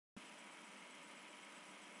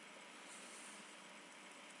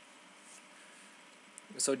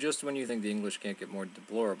So just when you think the English can't get more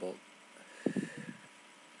deplorable,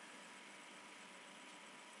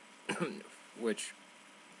 which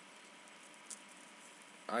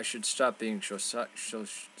I should stop being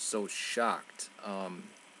so shocked.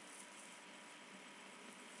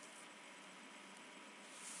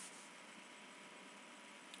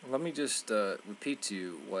 Let me just repeat to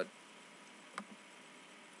you what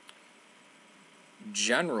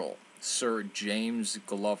General Sir James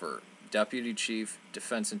Glover, Deputy Chief,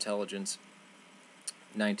 Defense Intelligence,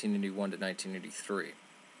 1981 to 1983.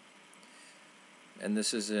 And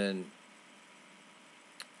this is in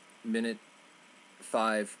minute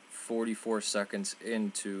 5:44 seconds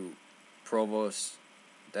into Provost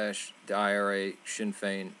dash the IRA Sinn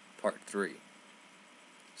Féin Part 3.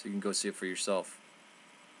 So you can go see it for yourself.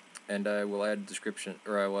 And I will add description,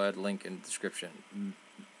 or I will add link in the description.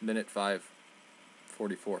 Minute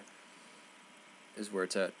 5:44 is where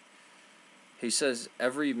it's at. He says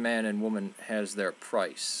every man and woman has their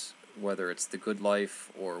price, whether it's the good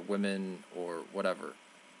life or women or whatever.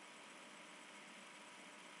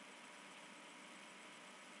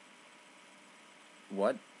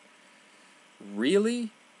 What?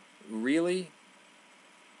 Really? Really?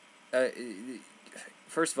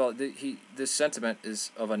 First of all, this sentiment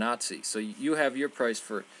is of a Nazi. So you have your price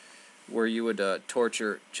for where you would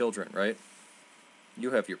torture children, right?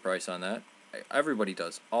 You have your price on that. Everybody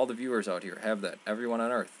does. All the viewers out here have that. Everyone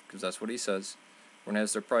on Earth, because that's what he says. Everyone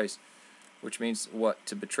has their price, which means what?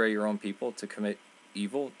 To betray your own people, to commit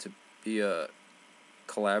evil, to be a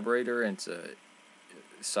collaborator, and to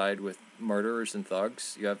side with murderers and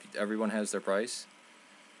thugs. Everyone has their price.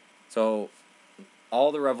 So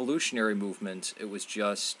all the revolutionary movements, it was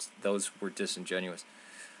just those were disingenuous.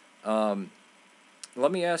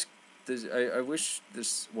 Let me ask this. I wish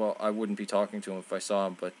this. Well, I wouldn't be talking to him if I saw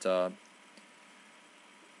him, but.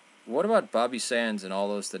 What about Bobby Sands and all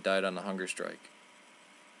those that died on the hunger strike?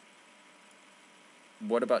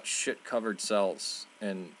 What about shit-covered cells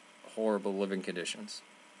and horrible living conditions?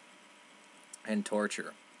 And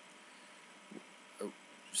torture?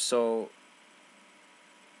 So,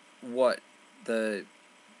 what? The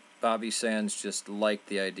Bobby Sands just liked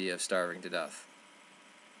the idea of starving to death.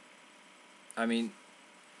 I mean,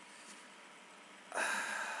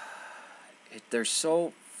 they're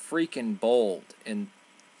so freaking bold in...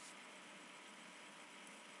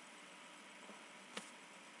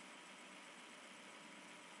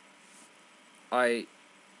 I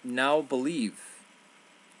now believe,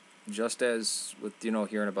 just as with,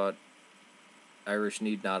 hearing about Irish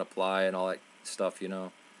need not apply and all that stuff,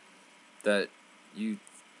 that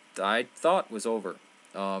I thought was over.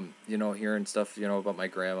 Hearing stuff, about my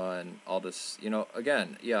grandma and all this,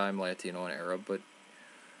 again, yeah, I'm Latino and Arab,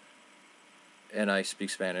 and I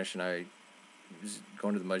speak Spanish, and I was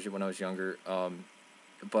going to the masjid when I was younger,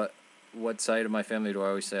 but what side of my family do I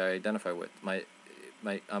always say I identify with?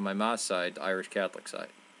 On my mom's side, the Irish Catholic side.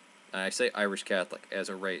 And I say Irish Catholic as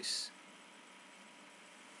a race.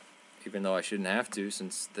 Even though I shouldn't have to,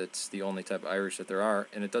 since that's the only type of Irish that there are.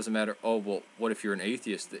 And it doesn't matter, oh, well, what if you're an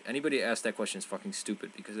atheist? Anybody ask that question is fucking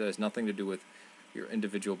stupid, because it has nothing to do with your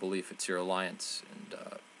individual belief. It's your alliance. And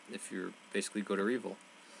if you're basically good or evil.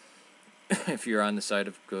 If you're on the side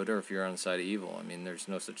of good or if you're on the side of evil. I mean, there's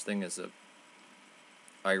no such thing as a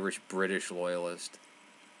Irish-British loyalist.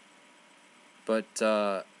 But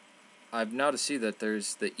I've now to see that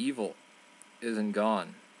there's the evil isn't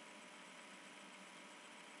gone.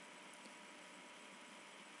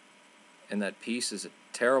 And that peace is a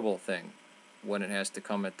terrible thing when it has to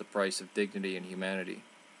come at the price of dignity and humanity.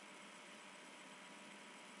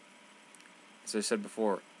 As I said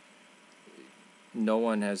before, no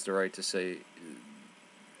one has the right to say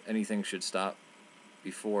anything should stop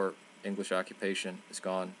before English occupation is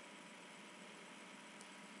gone.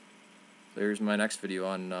 There's my next video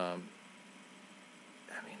on,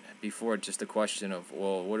 before just a question of,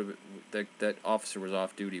 well, what if that officer was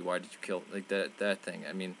off duty, why did you kill, like that thing,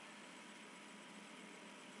 I mean,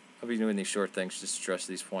 I'll be doing these short things just to stress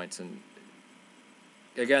these points, and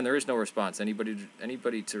again, there is no response, anybody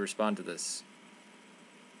to respond to this,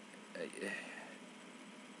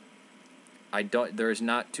 there is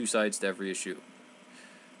not two sides to every issue.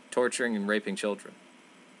 Torturing and raping children,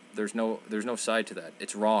 there's no side to that,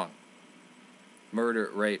 it's wrong.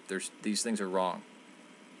 Murder, rape, these things are wrong.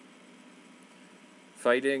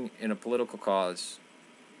 Fighting in a political cause,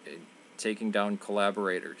 taking down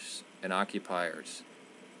collaborators and occupiers,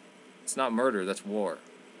 it's not murder, that's war.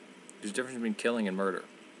 There's a difference between killing and murder.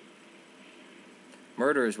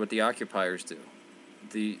 Murder is what the occupiers do.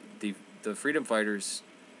 The freedom fighters,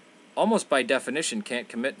 almost by definition, can't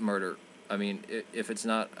commit murder I mean, if it's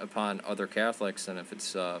not upon other Catholics, and if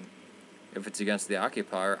it's against the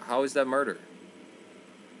occupier, how is that murder?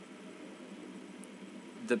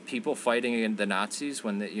 The people fighting against the Nazis,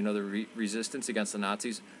 when the resistance against the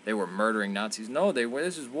Nazis, they were murdering Nazis. No, they were.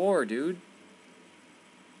 This is war, dude.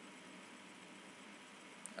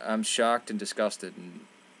 I'm shocked and disgusted. And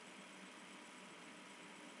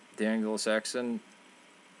the Anglo-Saxon,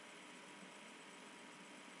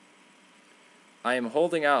 I am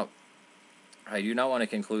holding out. I do not want to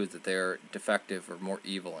conclude that they are defective or more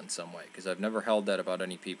evil in some way, because I've never held that about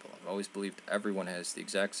any people. I've always believed everyone has the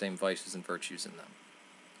exact same vices and virtues in them.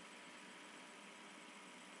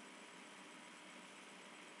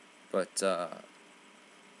 But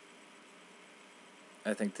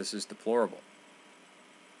I think this is deplorable.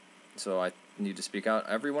 So I need to speak out.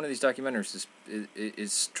 Every one of these documentaries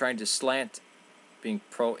is trying to slant being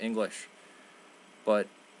pro-English, but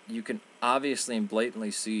you can obviously and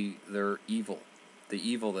blatantly see their evil, the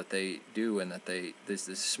evil that they do, and that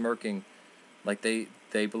this smirking, like they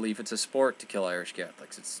believe it's a sport to kill Irish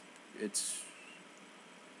Catholics.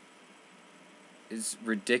 It's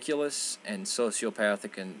ridiculous and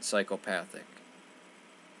sociopathic and psychopathic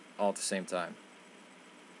all at the same time.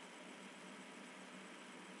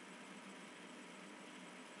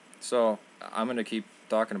 So I'm going to keep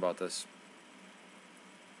talking about this.